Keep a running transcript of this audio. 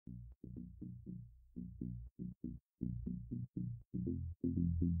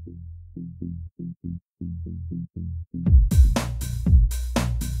Fight,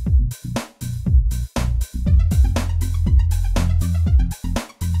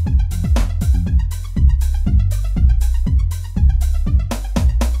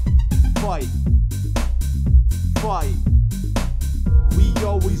 fight. We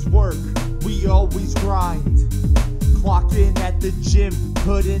always work, we always grind. Clock in at the gym,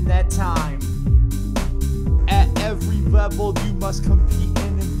 put in that time. At every level you must compete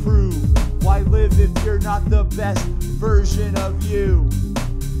and improve. Why live if you're not the best version of you?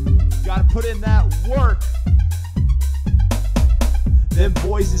 Gotta put in that work. Them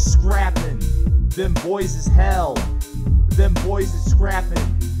boys is scrapping, them boys is hell. Them boys is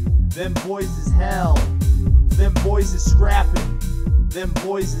scrapping, them boys is hell. Them boys is scrapping, them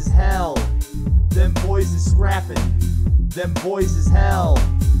boys is hell. Them boys is scrapping, them boys is hell.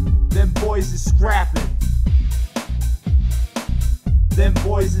 Them boys is scrapping, them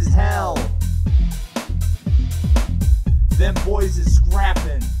boys is hell. Them boys is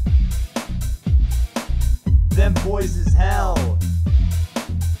scrapping, them boys is hell.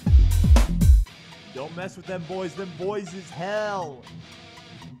 Don't mess with them boys is hell.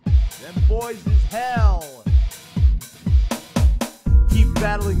 Them boys is hell. Keep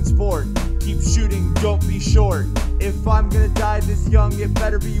battling sport, keep shooting, don't be short. If I'm gonna die this young, it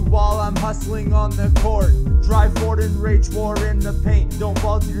better be while I'm hustling on the court. Drive forward and rage war in the paint. Don't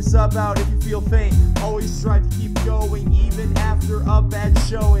fall to your sub out if you feel faint. Always strive to keep going, even after a bad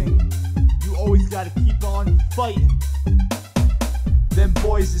showing. You always gotta keep on fighting. Them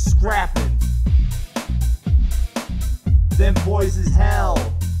boys is scrapping, them boys is hell.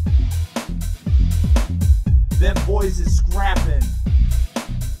 Them boys is scrapping,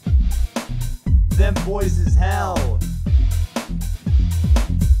 them boys is hell.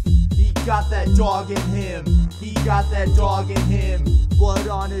 He got that dog in him, he got that dog in him. Blood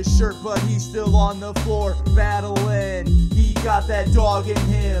on his shirt, but he's still on the floor battling. He got that dog in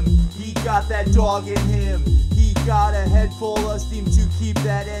him, he got that dog in him. He got a head full of steam to keep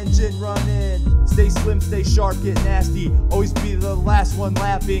that engine running. Stay slim, stay sharp, get nasty. Always be the last one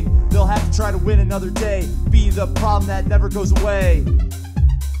laughing. They'll have to try to win another day. Be the problem that never goes away.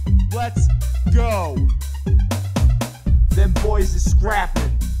 Let's go. Them boys is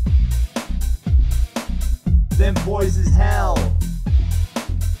scrapping, them boys is hell.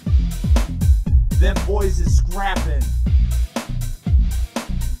 Them boys is scrapping,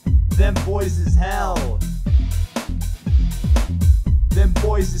 them boys is hell. Them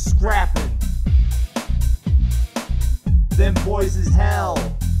boys is scrapping, them boys is hell.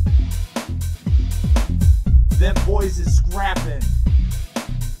 Them boys is scrapping,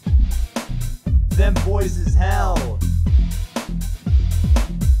 them boys is hell.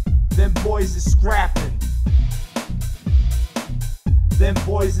 Them boys is scrapping, them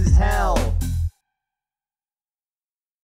boys is hell.